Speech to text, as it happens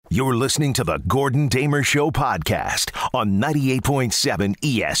You're listening to the Gordon Damer Show podcast on 98.7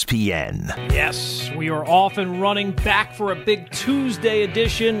 ESPN. Yes, we are off and running back for a big Tuesday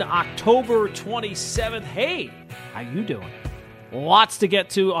edition, October 27th. Hey, how you doing? Lots to get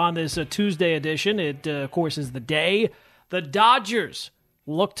to on this Tuesday edition. It, of course, is the day the Dodgers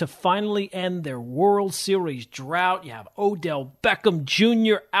look to finally end their World Series drought. You have Odell Beckham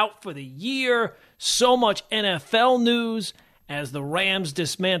Jr. out for the year. So much NFL news as the Rams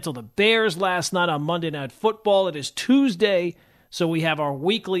dismantle the Bears last night on Monday Night Football. It is Tuesday, so we have our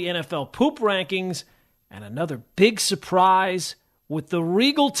weekly NFL poop rankings and another big surprise with the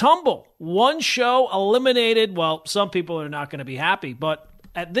Regal Tumble. One show eliminated. Well, some people are not going to be happy, but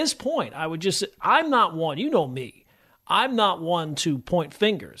at this point, I would just say, I'm not one, you know me, I'm not one to point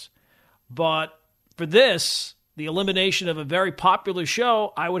fingers. But for this, the elimination of a very popular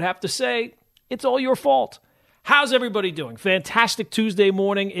show, I would have to say, it's all your fault. How's everybody doing? Fantastic Tuesday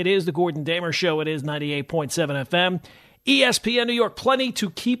morning. It is the Gordon Damer Show. It is 98.7 FM. ESPN New York, plenty to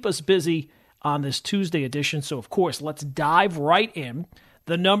keep us busy on this Tuesday edition. So, of course, let's dive right in.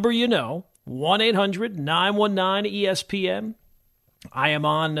 The number you know, 1-800-919-ESPN. I am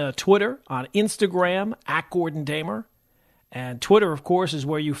on Twitter, on Instagram, at Gordon Damer. And Twitter, of course, is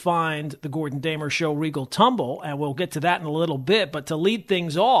where you find the Gordon Damer Show Regal Tumble. And we'll get to that in a little bit. But to lead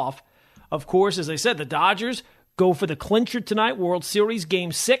things off, of course, as I said, the Dodgers go for the clincher tonight, World Series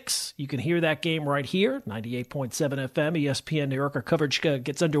Game 6. You can hear that game right here, 98.7 FM, ESPN New York. Our coverage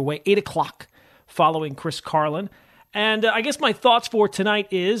gets underway 8 o'clock following Chris Carlin. And I guess my thoughts for tonight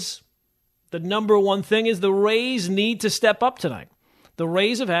is the number one thing is the Rays need to step up tonight. The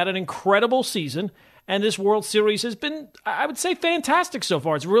Rays have had an incredible season, and this World Series has been, I would say, fantastic so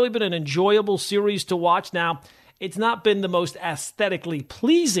far. It's really been an enjoyable series to watch. Now, it's not been the most aesthetically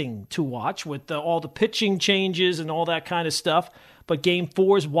pleasing to watch with all the pitching changes and all that kind of stuff. But Game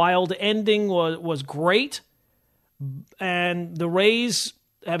 4's wild ending was great. And the Rays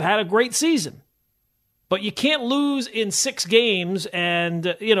have had a great season. But you can't lose in 6 games.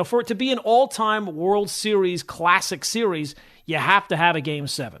 And, for it to be an all-time World Series classic series, you have to have a Game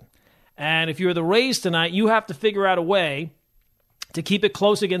 7. And if you're the Rays tonight, you have to figure out a way to keep it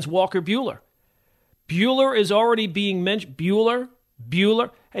close against Walker Buehler. Buehler is already being mentioned. Buehler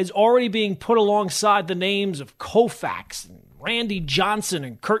is already being put alongside the names of Koufax and Randy Johnson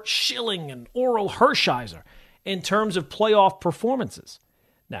and Curt Schilling and Orel Hershiser in terms of playoff performances.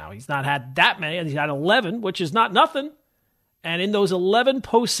 Now, he's not had that many. He's had 11, which is not nothing. And in those 11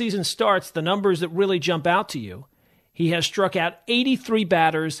 postseason starts, the numbers that really jump out to you, he has struck out 83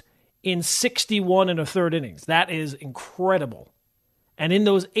 batters in 61 and a third innings. That is incredible. And in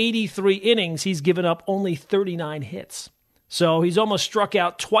those 83 innings, he's given up only 39 hits. So he's almost struck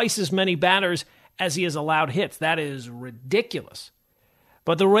out twice as many batters as he has allowed hits. That is ridiculous.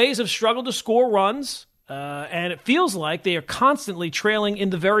 But the Rays have struggled to score runs, and it feels like they are constantly trailing in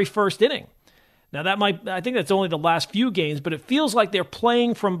the very first inning. Now, I think that's only the last few games, but it feels like they're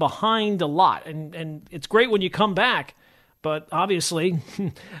playing from behind a lot. And it's great when you come back, but obviously,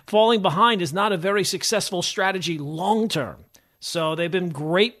 falling behind is not a very successful strategy long term. So they've been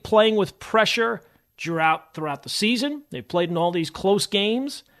great playing with pressure throughout the season. They've played in all these close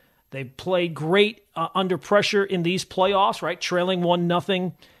games. They've played great under pressure in these playoffs, right? Trailing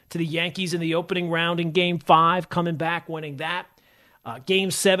 1-0 to the Yankees in the opening round in Game 5, coming back, winning that.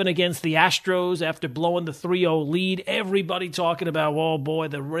 Game 7 against the Astros after blowing the 3-0 lead. Everybody talking about, oh boy,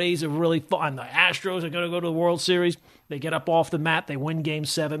 the Rays are really fun. The Astros are going to go to the World Series. They get up off the mat. They win Game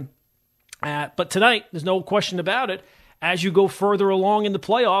 7. But tonight, there's no question about it. As you go further along in the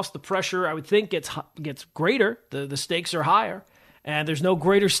playoffs, the pressure, I would think, gets greater. The stakes are higher. And there's no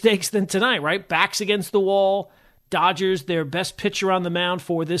greater stakes than tonight, right? Backs against the wall. Dodgers, their best pitcher on the mound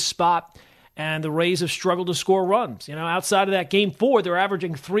for this spot. And the Rays have struggled to score runs. Outside of that Game 4, they're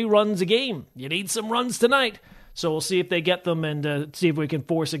averaging 3 runs a game. You need some runs tonight. So we'll see if they get them and see if we can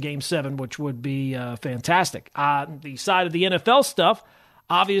force a Game 7, which would be fantastic. On the side of the NFL stuff,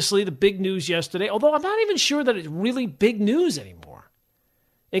 obviously, the big news yesterday, although I'm not even sure that it's really big news anymore.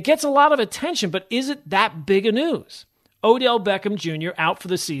 It gets a lot of attention, but is it that big a news? Odell Beckham Jr. out for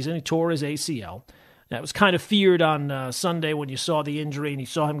the season. He tore his ACL. That was kind of feared on Sunday when you saw the injury and you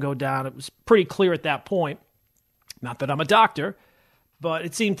saw him go down. It was pretty clear at that point, not that I'm a doctor, but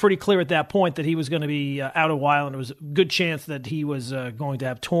it seemed pretty clear at that point that he was going to be out a while, and there was a good chance that he was going to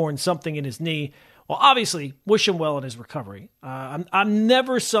have torn something in his knee. Well, obviously, wish him well in his recovery. I'm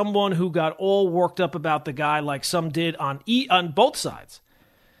never someone who got all worked up about the guy like some did on both sides.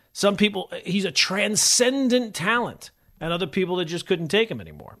 Some people, he's a transcendent talent, and other people that just couldn't take him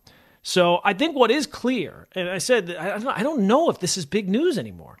anymore. So I think what is clear, and I said, I don't know if this is big news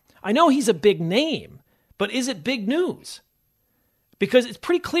anymore. I know he's a big name, but is it big news? Because it's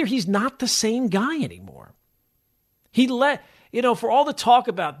pretty clear he's not the same guy anymore. For all the talk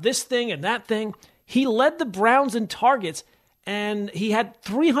about this thing and that thing, he led the Browns in targets, and he had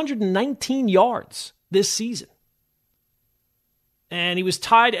 319 yards this season. And he was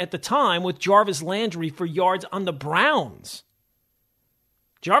tied at the time with Jarvis Landry for yards on the Browns.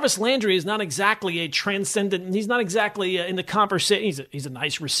 Jarvis Landry is not exactly a transcendent, he's not exactly in the conversation. He's a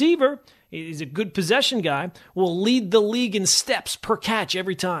nice receiver. He's a good possession guy. Will lead the league in steps per catch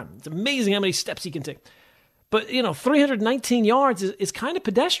every time. It's amazing how many steps he can take. But, 319 yards is kind of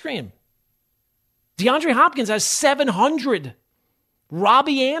pedestrian. DeAndre Hopkins has 700.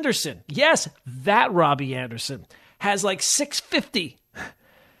 Robbie Anderson, yes, that Robbie Anderson, has like 650.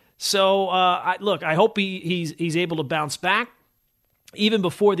 So, I hope he's able to bounce back. Even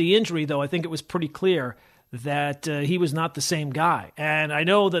before the injury, though, I think it was pretty clear that he was not the same guy. And I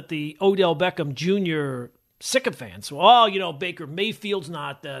know that the Odell Beckham Jr. sycophants, Baker Mayfield's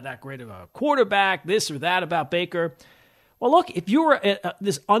not that great of a quarterback, this or that about Baker. Well, look, if you're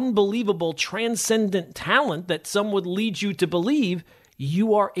this unbelievable transcendent talent that some would lead you to believe,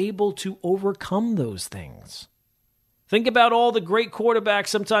 you are able to overcome those things. Think about all the great quarterbacks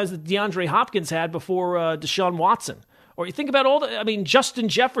sometimes that DeAndre Hopkins had before Deshaun Watson. Or you think about Justin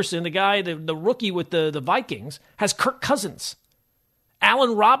Jefferson, the guy, the rookie with the Vikings, has Kirk Cousins.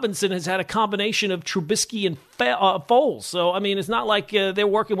 Allen Robinson has had a combination of Trubisky and Foles. So, it's not like they're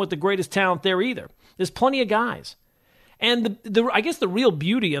working with the greatest talent there either. There's plenty of guys. And I guess the real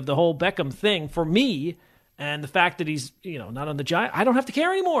beauty of the whole Beckham thing for me, and the fact that he's, not on the Giants, I don't have to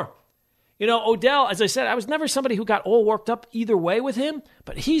care anymore. Odell, as I said, I was never somebody who got all worked up either way with him,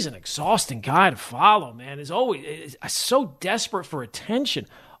 but he's an exhausting guy to follow, man. He's always so desperate for attention.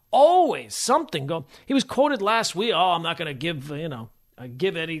 Always something going. He was quoted last week, I'm not going to give a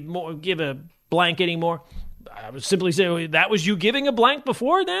blank anymore. I would simply say, that was you giving a blank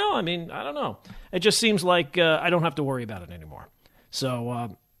before now? I don't know. It just seems like I don't have to worry about it anymore.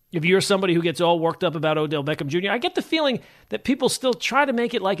 So, if you're somebody who gets all worked up about Odell Beckham Jr., I get the feeling that people still try to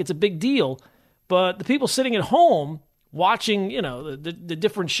make it like it's a big deal, but the people sitting at home watching, the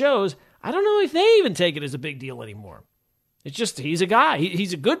different shows, I don't know if they even take it as a big deal anymore. It's just, he's a guy.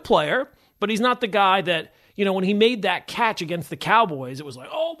 He's a good player, but he's not the guy that, when he made that catch against the Cowboys, it was like,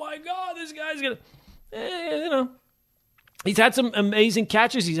 oh my God, this guy's going to, he's had some amazing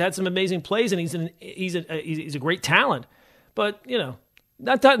catches. He's had some amazing plays, and he's a great talent, but,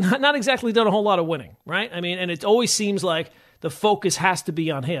 not exactly done a whole lot of winning, right? And it always seems like the focus has to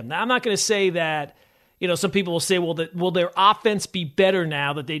be on him. Now, I'm not going to say that, some people will say, will their offense be better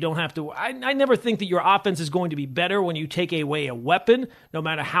now that they don't have to? I never think that your offense is going to be better when you take away a weapon, no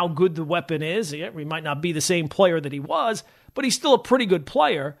matter how good the weapon is. Yeah, he might not be the same player that he was, but he's still a pretty good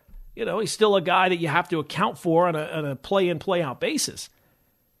player. He's still a guy that you have to account for on a play-in, play-out basis.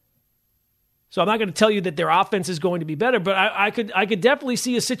 So I'm not going to tell you that their offense is going to be better, but I could definitely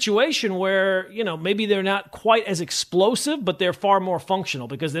see a situation where, maybe they're not quite as explosive, but they're far more functional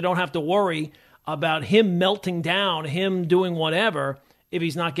because they don't have to worry about him melting down, him doing whatever if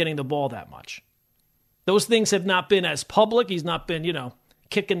he's not getting the ball that much. Those things have not been as public. He's not been,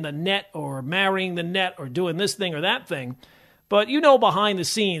 kicking the net or marrying the net or doing this thing or that thing. But behind the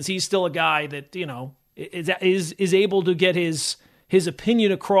scenes, he's still a guy that, is able to get his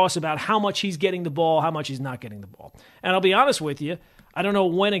opinion across about how much he's getting the ball, how much he's not getting the ball. And I'll be honest with you, I don't know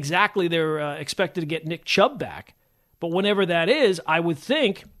when exactly they're expected to get Nick Chubb back, but whenever that is, I would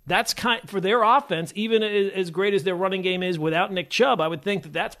think that's for their offense, even as great as their running game is without Nick Chubb, I would think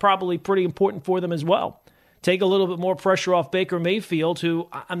that that's probably pretty important for them as well. Take a little bit more pressure off Baker Mayfield, who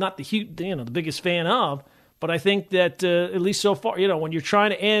I'm not the biggest fan of, but I think that at least so far, when you're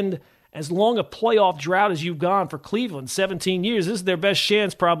trying to end as long a playoff drought as you've gone for Cleveland, 17 years, this is their best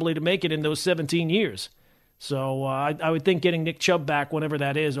chance probably to make it in those 17 years. So I would think getting Nick Chubb back, whenever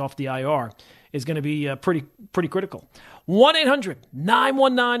that is, off the IR is going to be pretty critical.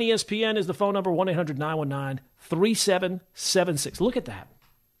 1-800-919-ESPN is the phone number, 1-800-919-3776. Look at that.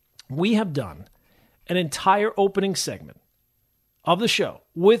 We have done an entire opening segment of the show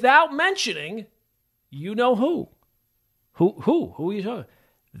without mentioning who. Who are you talking?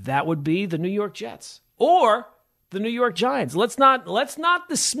 That would be the New York Jets or the New York Giants. Let's not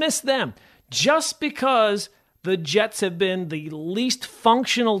dismiss them just because the Jets have been the least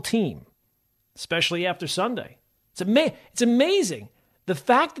functional team, especially after Sunday. It's amazing. The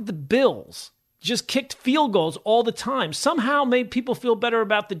fact that the Bills just kicked field goals all the time somehow made people feel better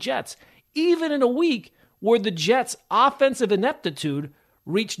about the Jets, even in a week where the Jets' offensive ineptitude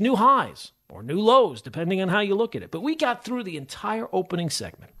reached new highs or new lows, depending on how you look at it. But we got through the entire opening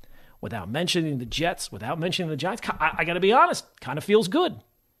segment without mentioning the Jets, without mentioning the Giants. I got to be honest, kind of feels good.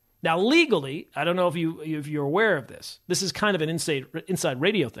 Now, legally, I don't know if you're aware of this. This is kind of an inside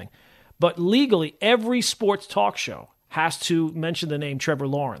radio thing. But legally, every sports talk show has to mention the name Trevor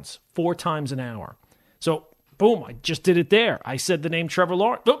Lawrence 4 times an hour. So, boom, I just did it there. I said the name Trevor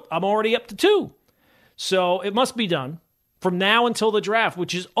Lawrence. Boom, I'm already up to 2. So it must be done from now until the draft,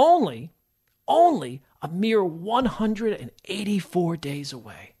 which is only a mere 184 days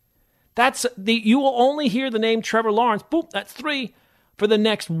away. You will only hear the name Trevor Lawrence. Boom, that's 3 for the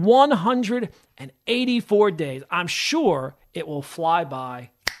next 184 days. I'm sure it will fly by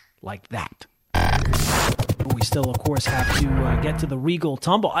like that. We still, of course, have to get to the Regal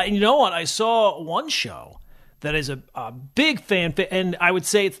Tumble. You know what? I saw one show that is a big fan, and I would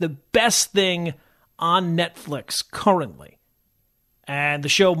say it's the best thing on Netflix currently. And the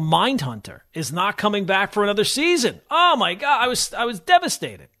show Mindhunter is not coming back for another season. Oh my God, I was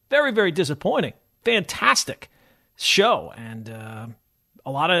devastated. Very, very disappointing. Fantastic show. And a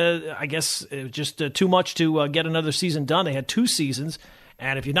lot of, I guess, it was just too much to get another season done. They had 2 seasons.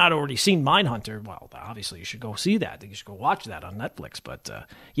 And if you've not already seen Mindhunter, well, obviously you should go see that. You should go watch that on Netflix. But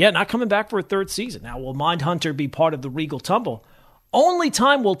not coming back for a 3rd season. Now, will Mindhunter be part of the Regal Tumble? Only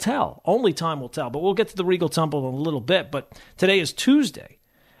time will tell. Only time will tell. But we'll get to the Regal Tumble in a little bit. But today is Tuesday.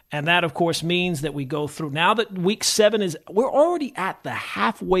 And that, of course, means that we go through. Now that Week 7 we're already at the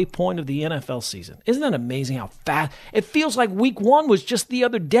halfway point of the NFL season. Isn't that amazing how fast? It feels like Week 1 was just the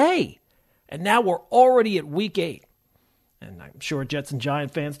other day. And now we're already at Week 8. And I'm sure Jets and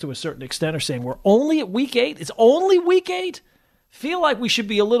Giant fans, to a certain extent, are saying, we're only at Week 8? It's only Week 8? Feel like we should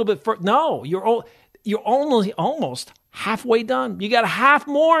be a little bit further. No, you're only almost halfway done. You got a half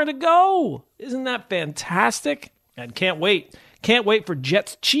more to go. Isn't that fantastic? And can't wait. Can't wait for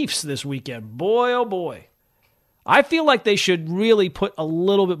Jets-Chiefs this weekend. Boy, oh boy. I feel like they should really put a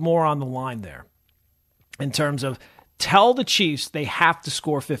little bit more on the line there in terms of tell the Chiefs they have to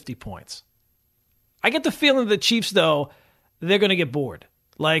score 50 points. I get the feeling the Chiefs, though, they're going to get bored.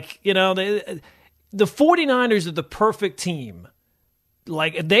 Like, the 49ers are the perfect team.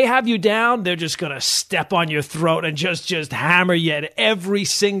 Like, if they have you down, they're just going to step on your throat and just hammer you at every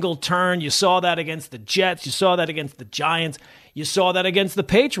single turn. You saw that against the Jets. You saw that against the Giants. You saw that against the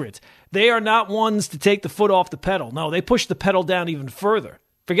Patriots. They are not ones to take the foot off the pedal. No, they push the pedal down even further.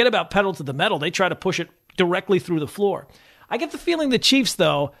 Forget about pedal to the metal. They try to push it directly through the floor. I get the feeling the Chiefs,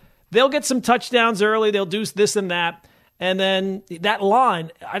 though, they'll get some touchdowns early. They'll do this and that. And then that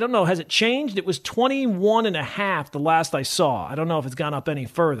line, I don't know, has it changed? It was 21.5 the last I saw. I don't know if it's gone up any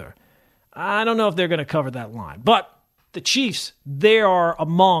further. I don't know if they're going to cover that line. But the Chiefs, they are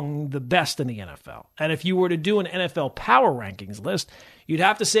among the best in the NFL. And if you were to do an NFL power rankings list, you'd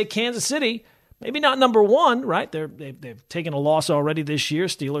have to say Kansas City, maybe not number 1, right? They've taken a loss already this year.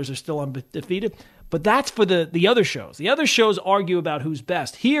 Steelers are still undefeated. But that's for the other shows. The other shows argue about who's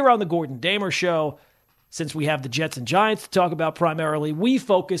best. Here on the Gordon Damer Show, since we have the Jets and Giants to talk about primarily, we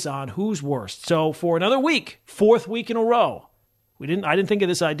focus on who's worst. So for another week, 4th week in a row, I didn't think of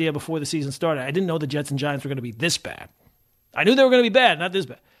this idea before the season started. I didn't know the Jets and Giants were going to be this bad. I knew they were going to be bad, not this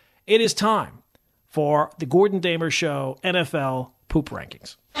bad. It is time for the Gordon Damer Show NFL Poop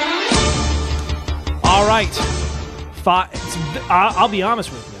Rankings. All right. I'll be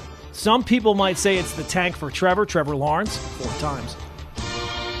honest with you. Some people might say it's the tank for Trevor Lawrence, 4 times.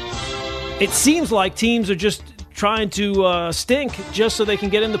 It seems like teams are just trying to stink just so they can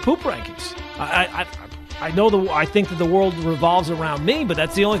get in the poop rankings. I think that the world revolves around me, but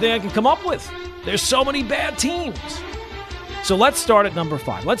that's the only thing I can come up with. There's so many bad teams. So let's start at number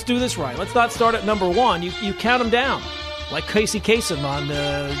 5. Let's do this right. Let's not start at number 1. You count them down, like Casey Kasem on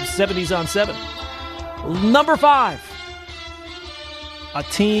 70s on 7. Number 5. A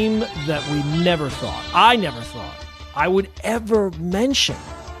team that I never thought I would ever mention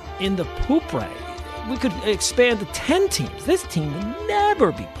in the poop rank. We could expand to 10 teams. This team would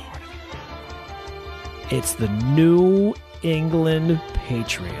never be part of it. It's the New England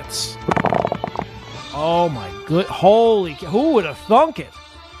Patriots. Oh my good, holy, who would have thunk it?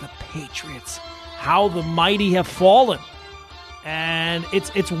 The Patriots. How the mighty have fallen. And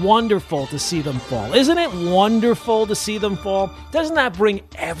it's wonderful to see them fall. Isn't it wonderful to see them fall? Doesn't that bring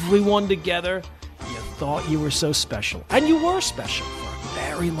everyone together? You thought you were so special. And you were special for a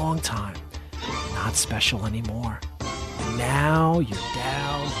very long time. Not special anymore. And now you're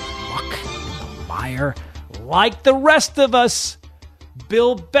down in the muck, in the mire, like the rest of us.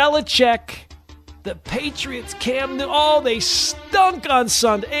 Bill Belichick, the Patriots, Cam Newton, they stunk on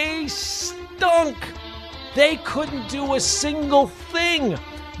Sunday. They stunk. They couldn't do a single thing.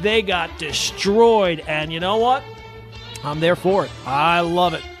 They got destroyed. And you know what? I'm there for it. I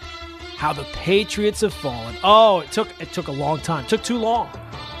love it. How the Patriots have fallen. Oh, it took a long time. It took too long.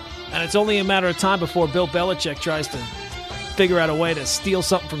 And it's only a matter of time before Bill Belichick tries to figure out a way to steal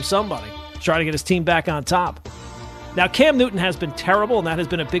something from somebody, try to get his team back on top. Now, Cam Newton has been terrible, and that has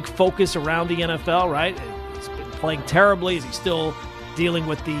been a big focus around the NFL, right? He's been playing terribly. Is he still dealing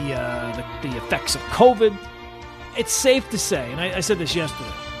with the effects of COVID? It's safe to say, and I said this yesterday,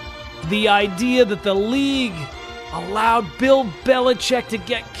 the idea that the league allowed Bill Belichick to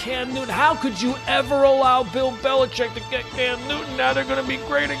get Cam Newton. How could you ever allow Bill Belichick to get Cam Newton? Now they're going to be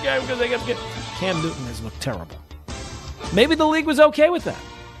great again because they got to get... Cam Newton has looked terrible. Maybe the league was okay with that.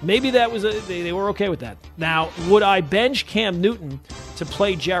 Maybe that was they were okay with that. Now, would I bench Cam Newton to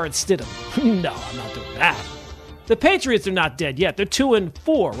play Jarrett Stidham? No, I'm not doing that. The Patriots are not dead yet. They're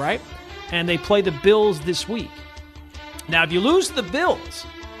 2-4, right? And they play the Bills this week. Now, if you lose to the Bills,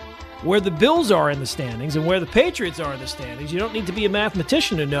 where the Bills are in the standings and where the Patriots are in the standings, you don't need to be a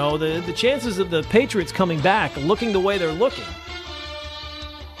mathematician to know the chances of the Patriots coming back, looking the way they're looking,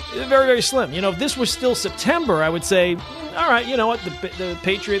 very, very slim. If this was still September, I would say, all right, you know what, the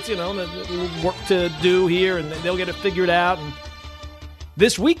Patriots, the work to do here, and they'll get it figured out. And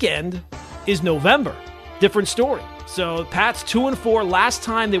this weekend is November. Different story. So Pats 2-4. Last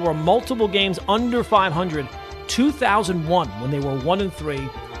time they were multiple games under 500, 2001, when they were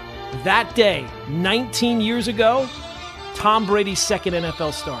 1-3. That day, 19 years ago, Tom Brady's second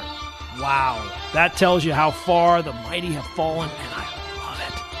NFL start. Wow. That tells you how far the mighty have fallen, and I love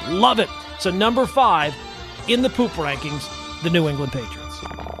it. Love it. So number 5 in the poop rankings, the New England Patriots.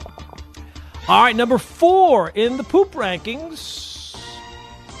 All right, number 4 in the poop rankings,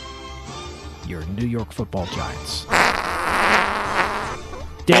 your New York Football Giants.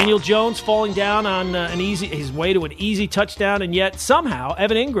 Daniel Jones falling down on his way to an easy touchdown, and yet somehow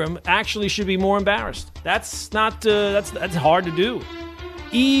Evan Ingram actually should be more embarrassed. That's hard to do.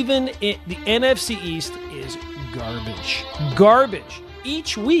 Even the NFC East is garbage. Garbage.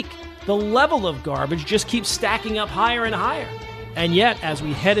 Each week, the level of garbage just keeps stacking up higher and higher. And yet, as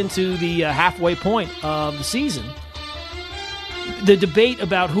we head into the halfway point of the season, the debate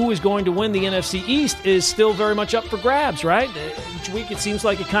about who is going to win the NFC East is still very much up for grabs, right? Each week it seems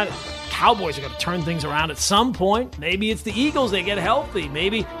like Cowboys are going to turn things around at some point. Maybe it's the Eagles, they get healthy.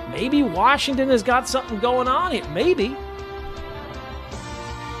 Maybe Washington has got something going on here. Maybe.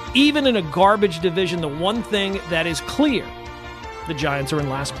 Even in a garbage division, the one thing that is clear, the Giants are in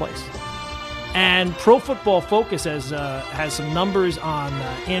last place. And Pro Football Focus has some numbers on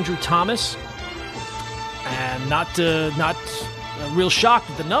Andrew Thomas, and not real shocked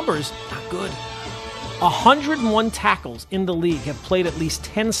at the numbers. Not good. 101 tackles in the league have played at least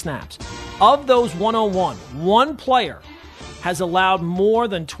 10 snaps. Of those 101, one player has allowed more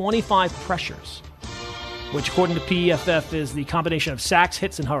than 25 pressures, which according to PFF is the combination of sacks,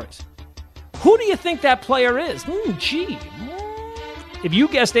 hits, and hurries. Who do you think that player is? If you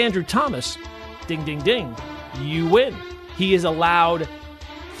guessed Andrew Thomas, ding, ding, ding, you win. He is allowed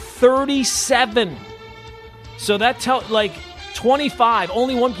 37. So that 25.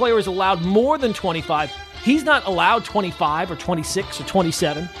 Only one player is allowed more than 25. He's not allowed 25 or 26 or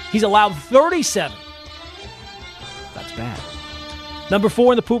 27. He's allowed 37. That's bad. Number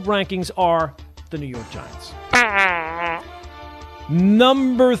 4 in the poop rankings are the New York Giants.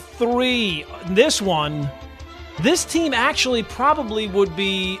 Number 3, this team actually probably would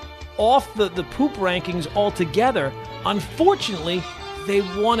be off the poop rankings altogether. Unfortunately, they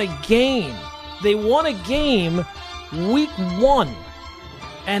won a game. They won a game week 1,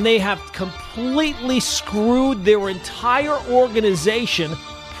 and they have completely screwed their entire organization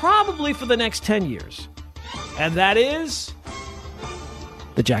probably for the next 10 years. And that is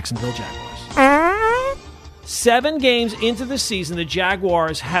the Jacksonville Jaguars. 7 games into the season, the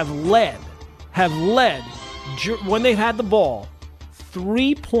Jaguars have led when they've had the ball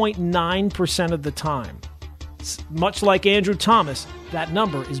 3.9% of the time. Much like Andrew Thomas, that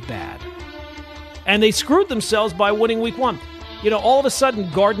number is bad. And they screwed themselves by winning week 1. All of a sudden,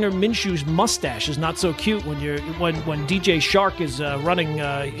 Gardner Minshew's mustache is not so cute when DJ Shark is running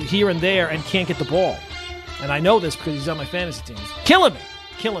here and there and can't get the ball. And I know this because he's on my fantasy teams. Killing me,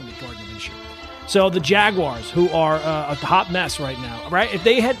 Gardner Minshew. So the Jaguars, who are a hot mess right now, right? If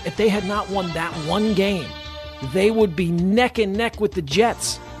they had not won that one game, they would be neck and neck with the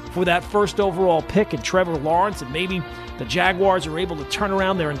Jets for that first overall pick and Trevor Lawrence, and maybe the Jaguars are able to turn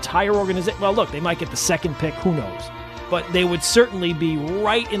around their entire organization. Well, look, they might get the second pick, who knows? But they would certainly be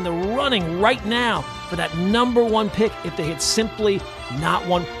right in the running right now for that number one pick if they had simply not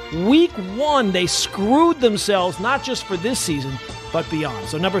won. Week 1, they screwed themselves, not just for this season, but beyond.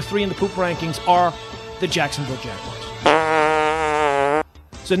 So number 3 in the poop rankings are the Jacksonville Jaguars.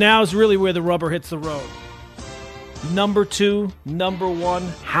 So now is really where the rubber hits the road. Number 2, number 1,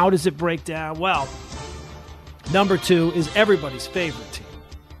 how does it break down? Well, number 2 is everybody's favorite team.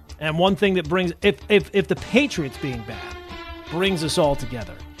 And one thing that brings, if the Patriots being bad brings us all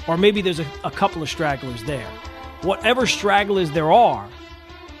together, or maybe there's a couple of stragglers there, whatever stragglers there are,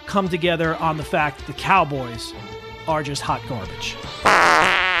 come together on the fact that the Cowboys are just hot garbage.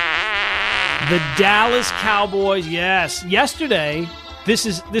 The Dallas Cowboys, yes. Yesterday, this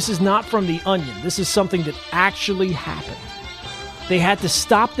is not from The Onion. This is something that actually happened. They had to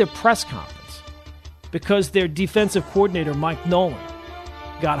stop their press conference because their defensive coordinator, Mike Nolan,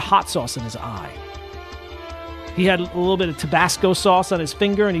 got hot sauce in his eye. He had a little bit of Tabasco sauce on his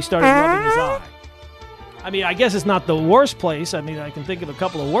finger, and he started rubbing his eye. I mean, I guess it's not the worst place. I mean, I can think of a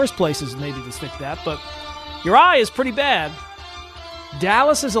couple of worse places maybe to stick that, but your eye is pretty bad.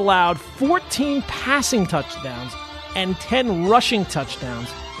 Dallas has allowed 14 passing touchdowns and 10 rushing touchdowns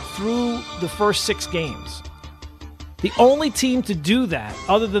through the first 6 games. The only team to do that,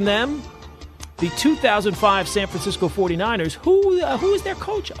 other than them, the 2005 San Francisco 49ers, who is their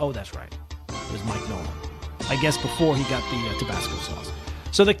coach? Oh, that's right. It was Mike Nolan. I guess before he got the Tabasco sauce.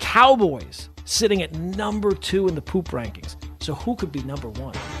 So the Cowboys sitting at number 2 in the poop rankings. So who could be number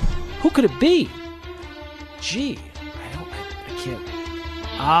 1? Who could it be? Gee, I can't.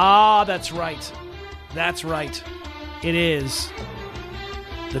 Ah, that's right. That's right. It is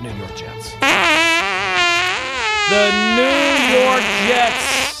the New York Jets. The New York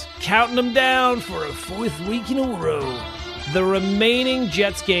Jets, counting them down for a 4th week in a row. The remaining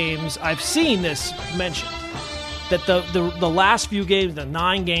Jets games, I've seen this mentioned, that the last few games, the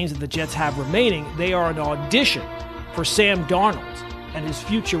 9 games that the Jets have remaining, they are an audition for Sam Darnold and his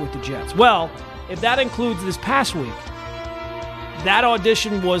future with the Jets. Well, if that includes this past week, that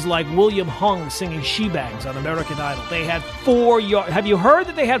audition was like William Hung singing She Bangs on American Idol. They had 4 yards. Have you heard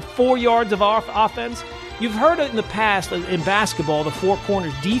that they had 4 yards of offense? You've heard it in the past in basketball, the 4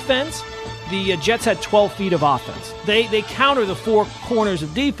 corners defense. The Jets had 12 feet of offense. They counter the 4 corners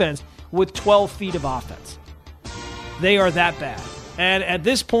of defense with 12 feet of offense. They are that bad. And at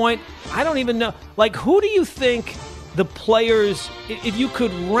this point, I don't even know. Like, who do you think the players, if you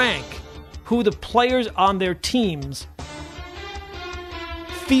could rank who the players on their teams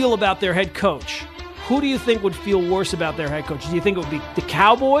feel about their head coach, who do you think would feel worse about their head coach? Do you think it would be the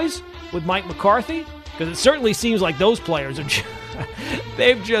Cowboys with Mike McCarthy? Because it certainly seems like those players are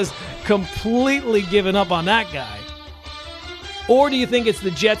they've just completely given up on that guy. Or do you think it's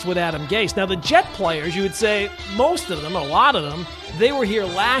the Jets with Adam Gase? Now, the Jet players, you would say, most of them, a lot of them, they were here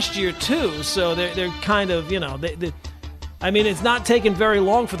last year too, so they're kind of, I mean, it's not taken very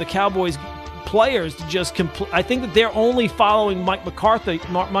long for the Cowboys players to just I think that they're only following Mike McCarthy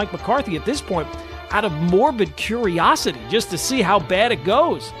at this point out of morbid curiosity, just to see how bad it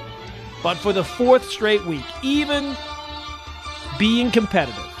goes. But for the 4th straight week, even being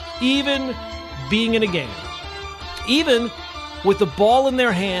competitive, even being in a game, even with the ball in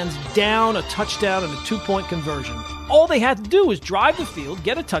their hands, down a touchdown and a 2-point conversion, all they had to do was drive the field,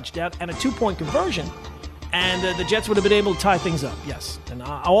 get a touchdown and a 2-point conversion, and the Jets would have been able to tie things up, yes. And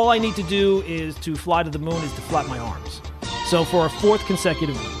all I need to do is to fly to the moon, is to flap my arms. So for a 4th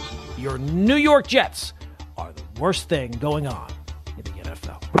consecutive week, your New York Jets are the worst thing going on in the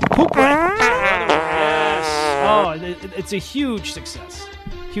NFL. Poop rank. Yes. Oh, it's a huge success.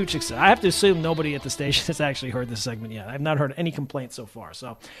 Huge success. I have to assume nobody at the station has actually heard this segment yet. I've not heard any complaints so far.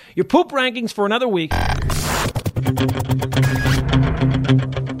 So your poop rankings for another week. Another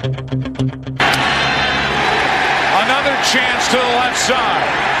chance to the left side.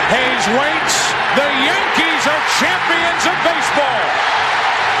 Hayes waits. The Yankees are champions of baseball.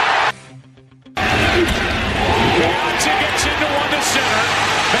 Johnson gets into one to center.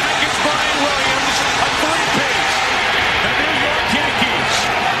 Back is Brian Williams, a 3-piece. The New York Yankees,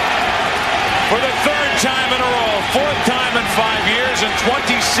 for the 3rd time in a row, 4th time in 5 years, and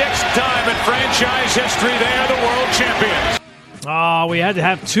 26th time in franchise history, they are the world champions. Oh, we had to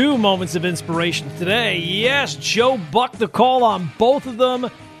have 2 moments of inspiration today. Yes, Joe bucked the call on both of them.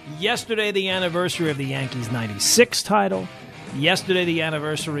 Yesterday, the anniversary of the Yankees' 96 title. Yesterday, the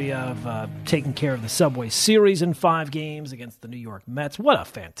anniversary of taking care of the Subway Series in 5 games against the New York Mets. What a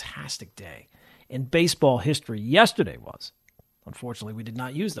fantastic day in baseball history yesterday was. Unfortunately, we did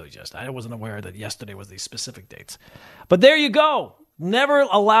not use those yesterday. I wasn't aware that yesterday was these specific dates. But there you go. Never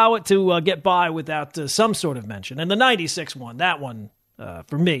allow it to get by without some sort of mention. And the 96 one, that one,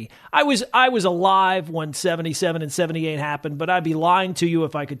 for me. I was alive when 77 and 78 happened, but I'd be lying to you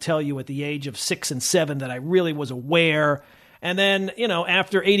if I could tell you at the age of 6 and 7 that I really was aware. And then,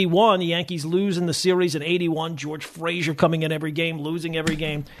 after 81, the Yankees lose in the series in 81, George Frazier coming in every game, losing every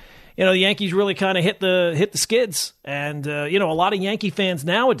game. The Yankees really kind of hit the skids. And, a lot of Yankee fans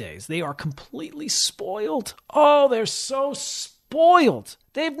nowadays, they are completely spoiled. Oh, they're so spoiled.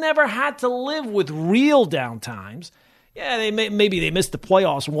 They've never had to live with real downtimes. Yeah, maybe they missed the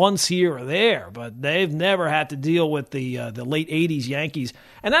playoffs once here or there, but they've never had to deal with the late 80s Yankees.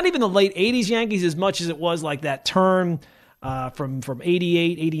 And not even the late 80s Yankees as much as it was like that turn from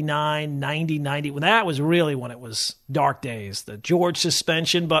 88, 89, 90, 90. When that was really when it was dark days, the George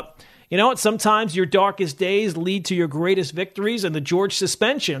suspension. But you know what? Sometimes your darkest days lead to your greatest victories, and the George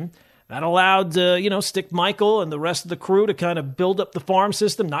suspension, that allowed, Stick Michael and the rest of the crew to kind of build up the farm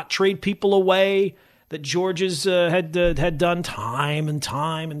system, not trade people away that George's had done time and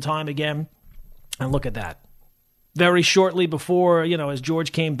time again. And look at that. Very shortly before, as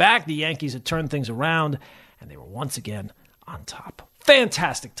George came back, the Yankees had turned things around, and they were once again on top.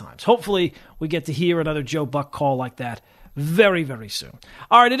 Fantastic times. Hopefully we get to hear another Joe Buck call like that very, very soon.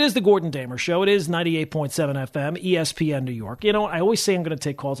 All right, it is the Gordon Damer Show. It is 98.7 FM, ESPN New York. I always say I'm going to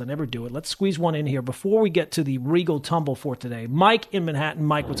take calls. I never do it. Let's squeeze one in here before we get to the Regal Tumble for today. Mike in Manhattan.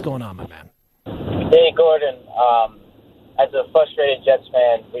 Mike, what's going on, my man? Hey, Gordon. As a frustrated Jets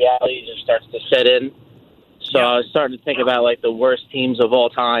fan, reality just starts to set in. So I was starting to think about, the worst teams of all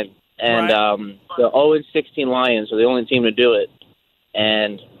time. And the 0-16 Lions are the only team to do it.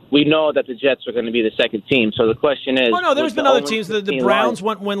 And we know that the Jets are going to be the second team. So the question is... Oh, no, there's been other teams. The Browns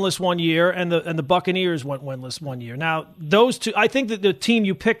went winless one year, and the Buccaneers went winless one year. Now, those two... I think that the team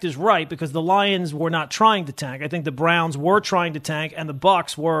you picked is right, because the Lions were not trying to tank. I think the Browns were trying to tank, and the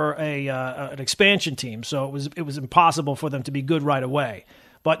Bucs were an expansion team. So it was impossible for them to be good right away.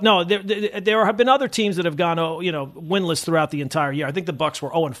 But no, there have been other teams that have gone, winless throughout the entire year. I think the Bucs were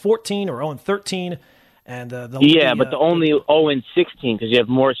 0-14 or 0-13, and but the only 0-16 because you have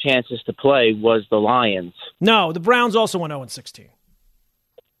more chances to play was the Lions. No, the Browns also went 0-16.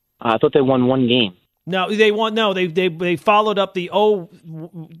 I thought they won one game. No, they won. No, they followed up the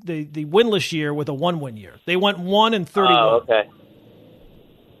winless year with a 1-win year. They went 1-31. Oh, okay.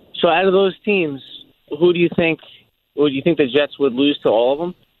 So out of those teams, who do you think? Would you think the Jets would lose to all of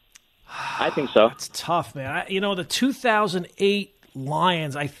them? I think so. It's tough, man. The 2008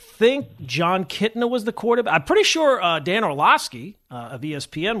 Lions, I think John Kitna was the quarterback. I'm pretty sure Dan Orlovsky of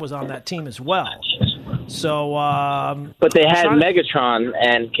ESPN was on that team as well. So, but they had Megatron,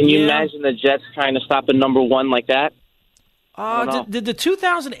 and can you imagine the Jets trying to stop a number one like that? Did the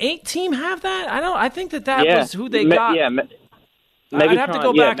 2008 team have that? I think that was who they got. I'd have to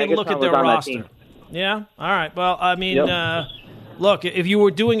go back and look at their roster. Yeah? All right. Well, I mean, look, if you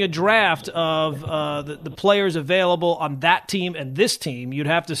were doing a draft of the players available on that team and this team, you'd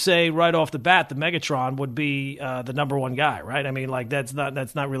have to say right off the bat the Megatron would be the number one guy, right? I mean, that's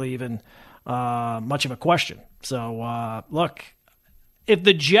not really even much of a question. So, look, if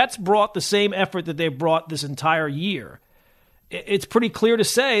the Jets brought the same effort that they brought this entire year, it's pretty clear to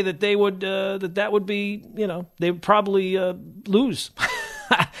say that they would that would be, they would probably lose.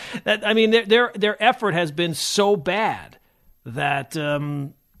 Their effort has been so bad that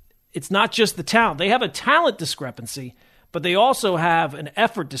it's not just the talent. They have a talent discrepancy, but they also have an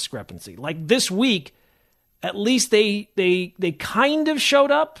effort discrepancy. Like this week, at least they kind of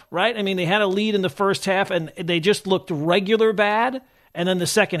showed up, right? I mean, they had a lead in the first half, and they just looked regular bad. And then the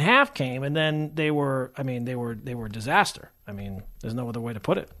second half came, and then they were a disaster. I mean, there's no other way to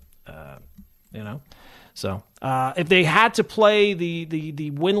put it, So if they had to play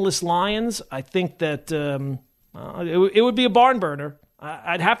the winless Lions, I think that it would be a barn burner.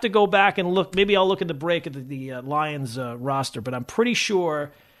 I'd have to go back and look. Maybe I'll look at the break at the Lions roster, but I'm pretty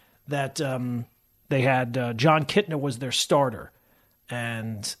sure that they had John Kitna was their starter,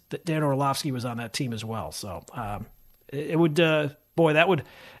 and that Dan Orlovsky was on that team as well. So it would.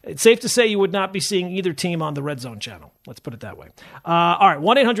 It's safe to say you would not be seeing either team on the Red Zone channel. Let's put it that way. All right,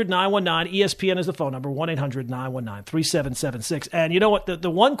 1-800-919-ESPN is the phone number, 1-800-919-3776. And you know what? The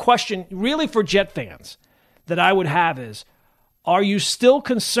one question really for Jet fans that I would have is, are you still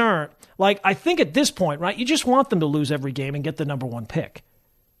concerned? I think at this point, right, you just want them to lose every game and get the number one pick.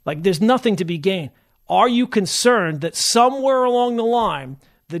 There's nothing to be gained. Are you concerned that somewhere along the line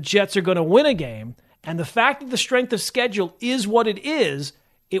the Jets are going to win a game, and the fact that the strength of schedule is what it is,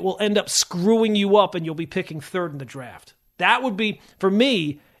 it will end up screwing you up and you'll be picking third in the draft? That would be, for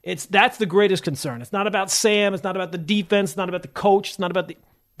me, that's the greatest concern. It's not about Sam. It's not about the defense. It's not about the coach. It's not about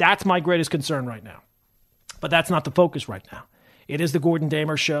that's my greatest concern right now. But that's not the focus right now. It is the Gordon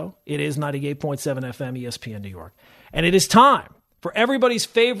Damer Show. It is 98.7 FM ESPN New York. And it is time for everybody's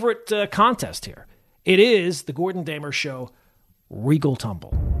favorite contest here. It is the Gordon Damer Show Regal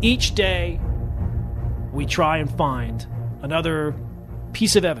Tumble. Each day, we try and find another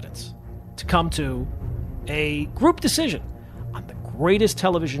piece of evidence to come to a group decision on the greatest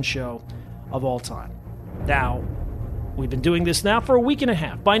television show of all time. Now, we've been doing this now for a week and a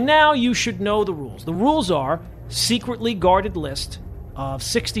half. By now, you should know the rules. The rules are secretly guarded list of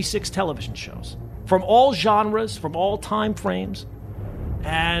 66 television shows from all genres, from all time frames,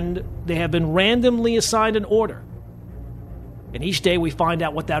 and they have been randomly assigned an order. And each day we find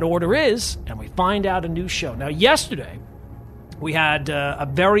out what that order is, and we find out a new show. Now, yesterday, we had a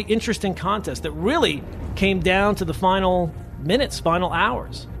very interesting contest that really came down to the final minutes, final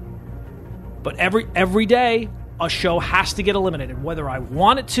hours. But every day, a show has to get eliminated, whether I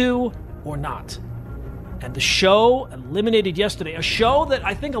want it to or not. And the show eliminated yesterday, a show that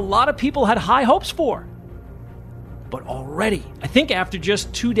I think a lot of people had high hopes for. But already, I think after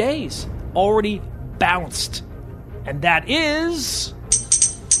just 2 days, already bounced. And that is...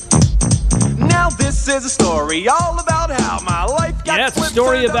 Now this is a story all about how my life got it's a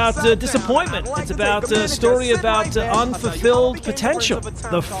story about disappointment. It's about a story about unfulfilled potential.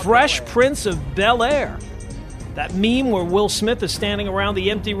 The Fresh Prince of Bel-Air. That meme where Will Smith is standing around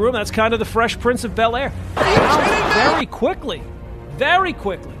the empty room, that's kind of the Fresh Prince of Bel-Air. Very quickly. Very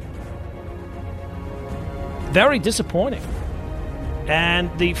disappointing. And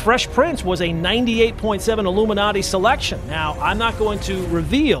the Fresh Prince was a 98.7 Illuminati selection. Now, I'm not going to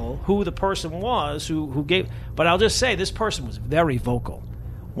reveal who the person was who gave, but I'll just say this person was very vocal.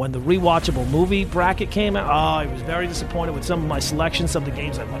 When the rewatchable movie bracket came out, I was very disappointed with some of my selections, some of the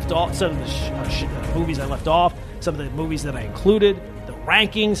games I left off, some of the movies I left off, some of the movies that I included, the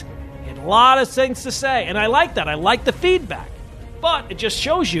rankings. He had a lot of things to say, and I like that. I like the feedback. But it just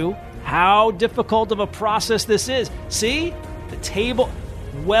shows you how difficult of a process this is. See? The table,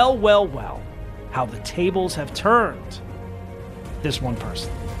 well, how the tables have turned this one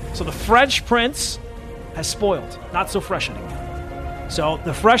person. So the Fresh Prince has spoiled. Not so fresh anymore. So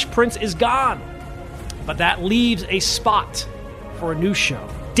the Fresh Prince is gone. But that leaves a spot for a new show.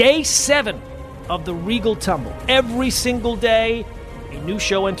 Day 7 of the Regal Tumble. Every single day, a new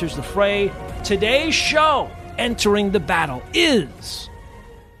show enters the fray. Today's show entering the battle is...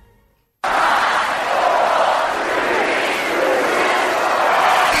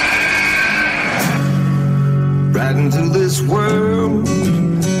 Right into this world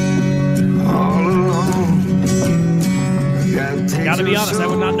all alone. Gotta be honest, I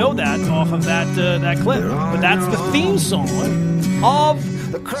would not know that off of that clip. But that's the theme song of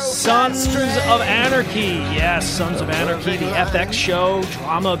Sons of Anarchy. Yes, Sons of Anarchy, the FX show,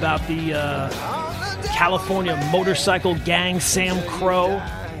 drama about the California motorcycle gang Sam Crow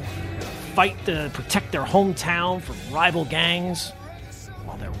fight to protect their hometown from rival gangs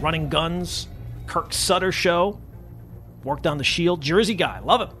while they're running guns. Kirk Sutter show. Worked on The Shield. Jersey guy.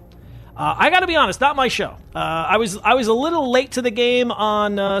 Love him. I got to be honest, not my show. I was a little late to the game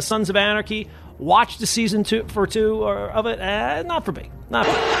on Sons of Anarchy. Watched the season 2 of it. Not for me. Not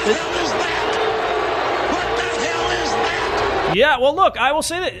for me. What the hell is that? Yeah, well, look, I will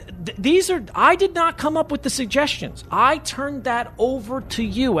say that I did not come up with the suggestions. I turned that over to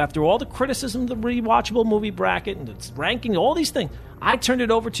you after all the criticism of the rewatchable movie bracket and its ranking, all these things. I turned it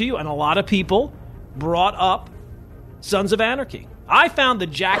over to you, and a lot of people brought up Sons of Anarchy. I found the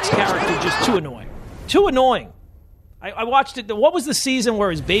Jax character just too annoying. Too annoying. I watched it. What was the season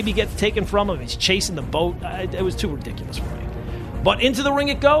where his baby gets taken from him? He's chasing the boat. It was too ridiculous for me. But into the ring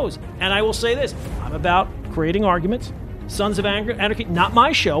it goes. And I will say this. I'm about creating arguments. Sons of Anarchy, not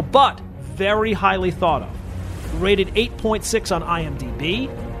my show, but very highly thought of. Rated 8.6 on IMDb.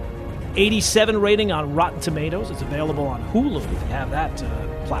 87 rating on Rotten Tomatoes. It's available on Hulu if you have that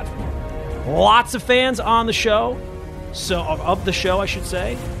platform. Lots of fans on the show. Of the show, I should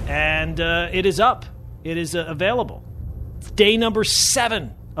say. And it is up. It is available. It's day number 7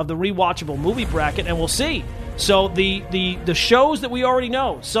 of the rewatchable movie bracket, and we'll see. So the shows that we already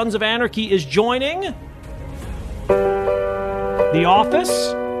know. Sons of Anarchy is joining The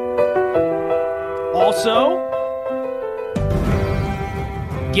Office. Also,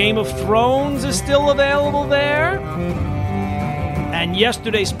 Game of Thrones is still available there. And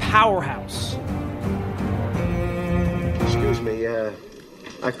yesterday's Powerhouse. Excuse me,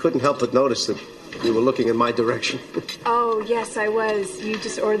 I couldn't help but notice that you were looking in my direction. Oh, yes, I was. You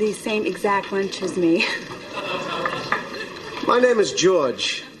just order the same exact lunch as me. My name is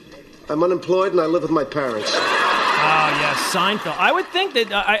George. I'm unemployed and I live with my parents. Ah, yes, Seinfeld. I would think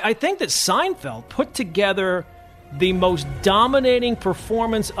that I think that Seinfeld put together the most dominating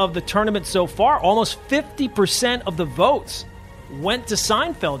performance of the tournament so far. Almost 50% of the votes went to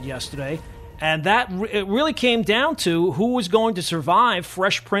Seinfeld yesterday, and it really came down to who was going to survive,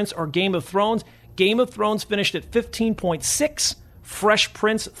 Fresh Prince or Game of Thrones. Game of Thrones finished at 15.6, Fresh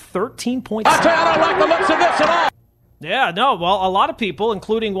Prince 13.6. I don't like the looks of this at all. Yeah, no, well, a lot of people,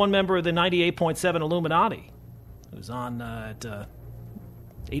 including one member of the 98.7 Illuminati, who's on at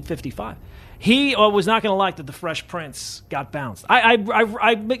 8:55. He was not going to like that the Fresh Prince got bounced. I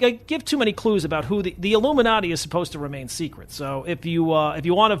give too many clues about who the Illuminati is supposed to remain secret. So if you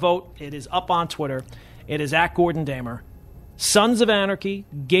want to vote, it is up on Twitter. It is at Gordon Damer. Sons of Anarchy,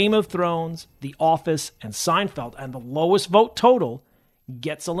 Game of Thrones, The Office, and Seinfeld. And the lowest vote total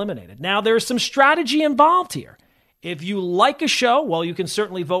gets eliminated. Now, there's some strategy involved here. If you like a show, well, you can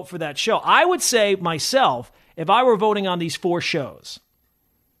certainly vote for that show. I would say myself, if I were voting on these 4 shows,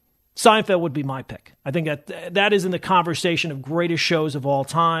 Seinfeld would be my pick. I think that is in the conversation of greatest shows of all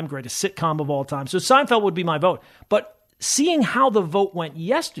time, greatest sitcom of all time. So Seinfeld would be my vote. But seeing how the vote went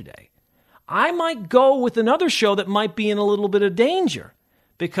yesterday, I might go with another show that might be in a little bit of danger,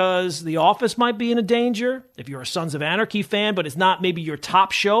 because The Office might be in a danger if you're a Sons of Anarchy fan, but it's not maybe your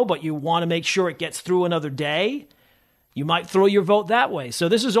top show, but you want to make sure it gets through another day. You might throw your vote that way. So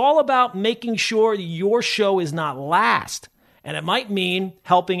this is all about making sure your show is not last. And it might mean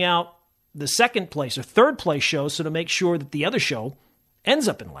helping out the second place or third place shows, so to make sure that the other show ends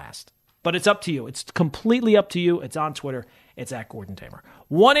up in last. But it's up to you. It's completely up to you. It's on Twitter. It's at Gordon Damer.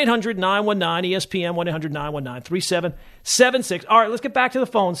 1-800-919-ESPN, 1-800-919-3776. All right, let's get back to the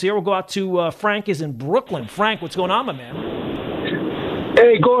phones here. We'll go out to Frank is in Brooklyn. Frank, what's going on, my man?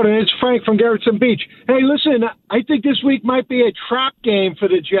 Hey, Gordon, it's Frank from Gerritsen Beach. Hey, listen, I think this week might be a trap game for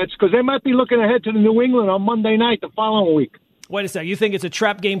the Jets, because they might be looking ahead to the New England on Monday night the following week. Wait a second. You think it's a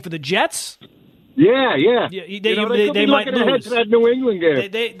trap game for the Jets? Yeah. They might lose. Ahead to that New England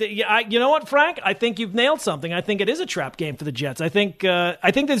game. You know what, Frank? I think you've nailed something. I think it is a trap game for the Jets. I think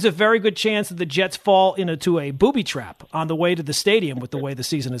there's a very good chance that the Jets fall into a booby trap on the way to the stadium with the way the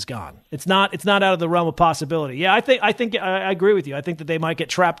season has gone. It's not out of the realm of possibility. Yeah, I think I agree with you. I think that they might get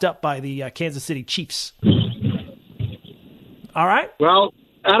trapped up by the Kansas City Chiefs. All right. Well,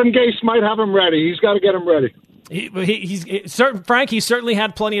 Adam Gase might have him ready. He's got to get him ready. Frank, he certainly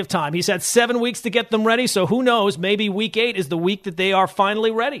had plenty of time. He's had 7 weeks to get them ready, so who knows? Maybe week 8 is the week that they are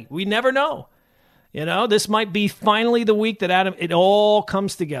finally ready. We never know. This might be finally the week that it all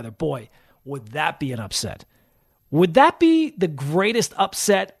comes together. Boy, would that be an upset? Would that be the greatest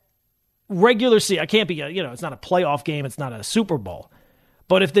upset regular season? I can't be, it's not a playoff game. It's not a Super Bowl.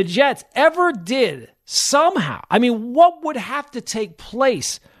 But if the Jets ever did somehow, what would have to take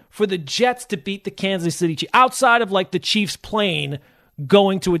place for the Jets to beat the Kansas City Chiefs, outside of like the Chiefs plane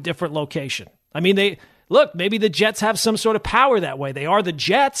going to a different location? Maybe the Jets have some sort of power that way. They are the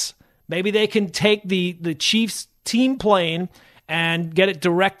Jets. Maybe they can take the Chiefs team plane and get it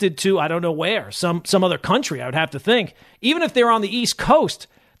directed to, I don't know where, some other country, I would have to think. Even if they're on the East Coast,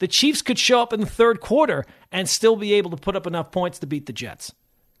 the Chiefs could show up in the third quarter and still be able to put up enough points to beat the Jets.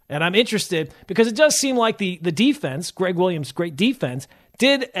 And I'm interested because it does seem like the defense, Greg Williams' great defense,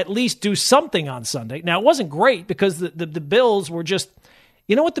 did at least do something on Sunday. Now, it wasn't great because the Bills were just,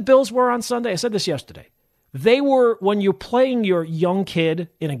 you know what the Bills were on Sunday? I said this yesterday. They were, when you're playing your young kid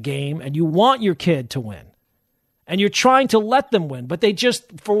in a game and you want your kid to win and you're trying to let them win, but they just,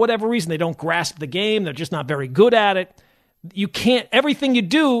 for whatever reason, they don't grasp the game. They're just not very good at it. You can't, everything you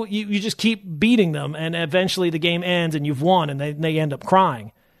do, you just keep beating them, and eventually the game ends and you've won, and they end up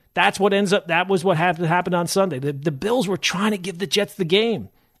crying. That was what happened on Sunday. The Bills were trying to give the Jets the game.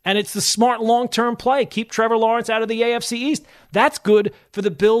 And it's the smart long-term play. Keep Trevor Lawrence out of the AFC East. That's good for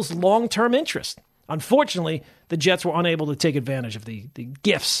the Bills' long-term interest. Unfortunately, the Jets were unable to take advantage of the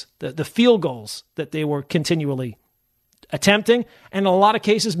gifts, the field goals that they were continually attempting, and in a lot of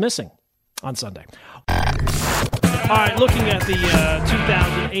cases missing on Sunday. All right, looking at the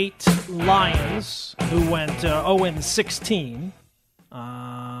 2008 Lions, who went 0-16.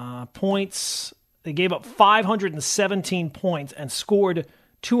 Points, they gave up 517 points and scored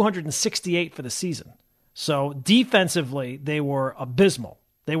 268 for the season. So defensively, they were abysmal.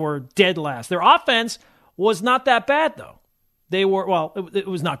 They were dead last. Their offense was not that bad, though. They were, it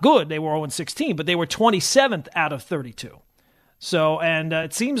was not good. They were 0-16, but they were 27th out of 32. So, and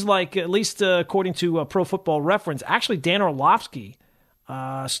it seems like, at least according to Pro Football Reference, actually Dan Orlovsky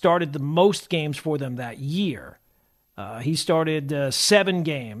started the most games for them that year. He started 7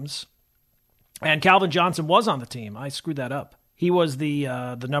 games, and Calvin Johnson was on the team. I screwed that up. He was the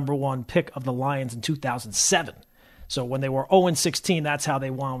number 1 pick of the Lions in 2007. So when they were 0-16, that's how they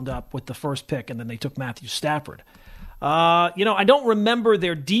wound up with the first pick, and then they took Matthew Stafford. I don't remember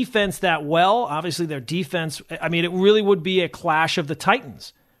their defense that well. Obviously, their defense, I mean, it really would be a clash of the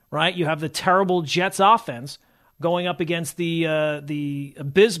Titans, right? You have the terrible Jets offense going up against the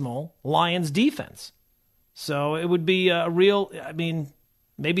abysmal Lions defense. So it would be a real, I mean,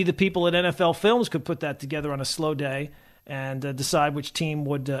 maybe the people at NFL Films could put that together on a slow day and decide which team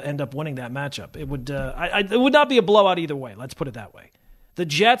would end up winning that matchup. It would it would not be a blowout either way. Let's put it that way. The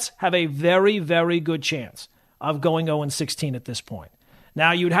Jets have a very, very good chance of going 0-16 at this point.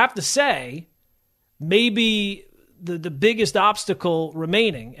 Now, you'd have to say maybe the biggest obstacle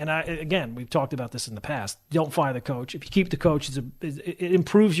remaining, and again, we've talked about this in the past, don't fire the coach. If you keep the coach, it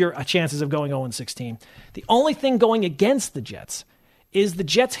improves your chances of going 0-16. The only thing going against the Jets is the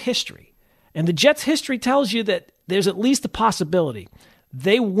Jets' history. And the Jets' history tells you that there's at least a possibility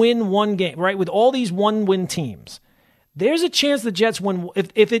they win one game, right? With all these one-win teams, there's a chance the Jets win.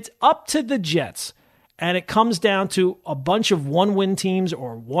 If it's up to the Jets and it comes down to a bunch of one-win teams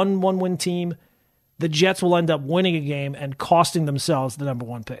or one-win team, the Jets will end up winning a game and costing themselves the number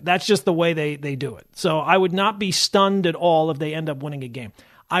one pick. That's just the way they do it. So I would not be stunned at all if they end up winning a game.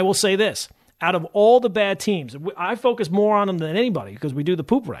 I will say this. Out of all the bad teams, I focus more on them than anybody because we do the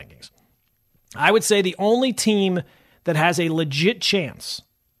poop rankings. I would say the only team that has a legit chance,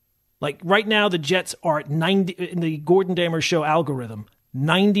 like right now the Jets are at 90 in the Gordon Damer Show algorithm,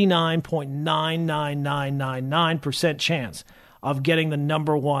 99.99999% chance of getting the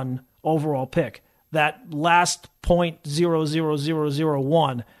number one overall pick. That last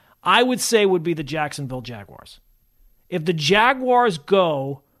 0.00001, I would say would be the Jacksonville Jaguars. If the Jaguars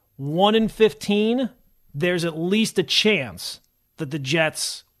go 1-15, there's at least a chance that the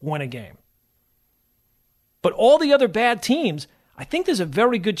Jets win a game. But all the other bad teams, I think there's a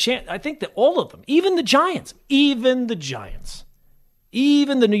very good chance. I think that all of them, even the Giants, even the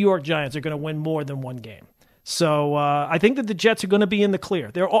New York Giants are going to win more than one game. So I think that the Jets are going to be in the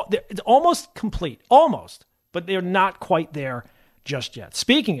clear. It's almost complete, almost, but they're not quite there just yet.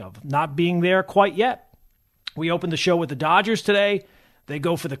 Speaking of not being there quite yet, we opened the show with the Dodgers today. They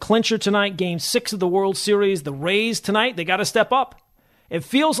go for the clincher tonight, Game 6 of the World Series. The Rays tonight, they got to step up. It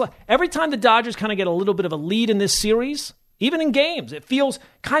feels like every time the Dodgers kind of get a little bit of a lead in this series, even in games, it feels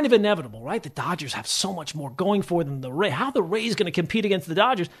kind of inevitable, right? The Dodgers have so much more going for them than the Rays. How are the Rays going to compete against the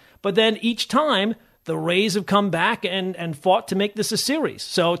Dodgers? But then each time, the Rays have come back and fought to make this a series.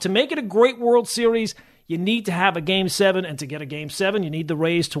 So to make it a great World Series, you need to have a Game 7, and to get a Game 7, you need the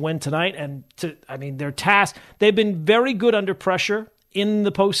Rays to win tonight. And their task, they've been very good under pressure in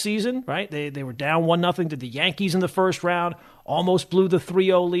the postseason, right? They were down 1-0 to the Yankees in the first round, almost blew the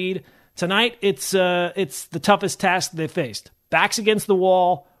 3-0 lead. Tonight, it's the toughest task they faced. Backs against the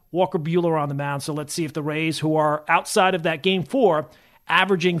wall, Walker Buehler on the mound. So let's see if the Rays, who are outside of that Game 4,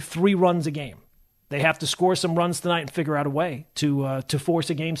 averaging 3 runs a game, they have to score some runs tonight and figure out a way to force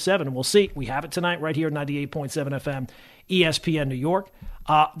a Game 7. And we'll see. We have it tonight right here at 98.7 FM, ESPN New York.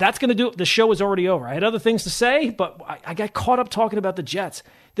 That's going to do it. The show is already over. I had other things to say, but I got caught up talking about the Jets.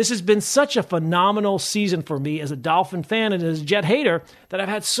 This has been such a phenomenal season for me as a Dolphin fan and as a Jet hater that I've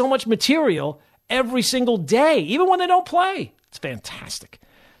had so much material every single day, even when they don't play. It's fantastic.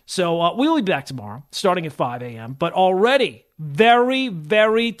 So we'll be back tomorrow, starting at 5 a.m., but already very,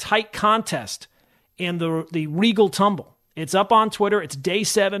 very tight contest in the Regal Tumble. It's up on Twitter. It's Day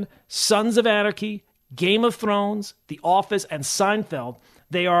 7, Sons of Anarchy, Game of Thrones, The Office, and Seinfeld.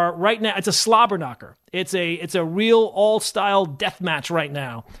 They are right now, it's a slobber knocker. It's a real all-style death match right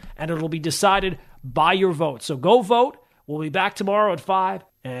now, and it'll be decided by your vote. So go vote. We'll be back tomorrow at 5.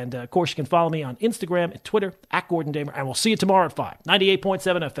 And, of course, you can follow me on Instagram and Twitter, @GordonDamer, and we'll see you tomorrow at 5.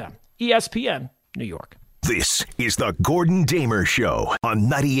 98.7 FM, ESPN, New York. This is the Gordon Damer Show on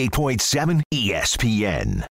 98.7 ESPN.